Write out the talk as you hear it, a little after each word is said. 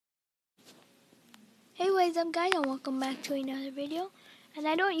Hey, what's up guys, and welcome back to another video. And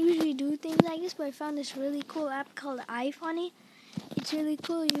I don't usually do things like this, but I found this really cool app called iFunny. It's really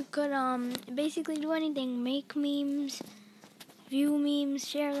cool. You could basically do anything, make memes, view memes,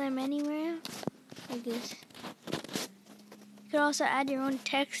 share them anywhere, like this. You could also add your own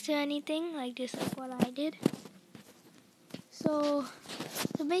text to anything, like this, like what I did. So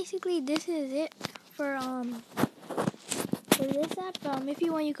basically this is it for this app. If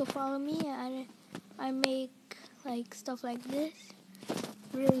you want, you could follow me. I make like stuff like this,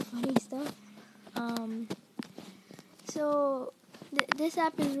 really funny stuff. So this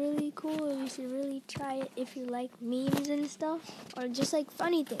app is really cool. You should really try it if you like memes and stuff, or just like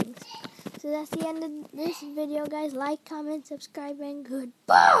funny things. So that's the end of this video, guys. Like, comment, subscribe, and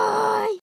goodbye.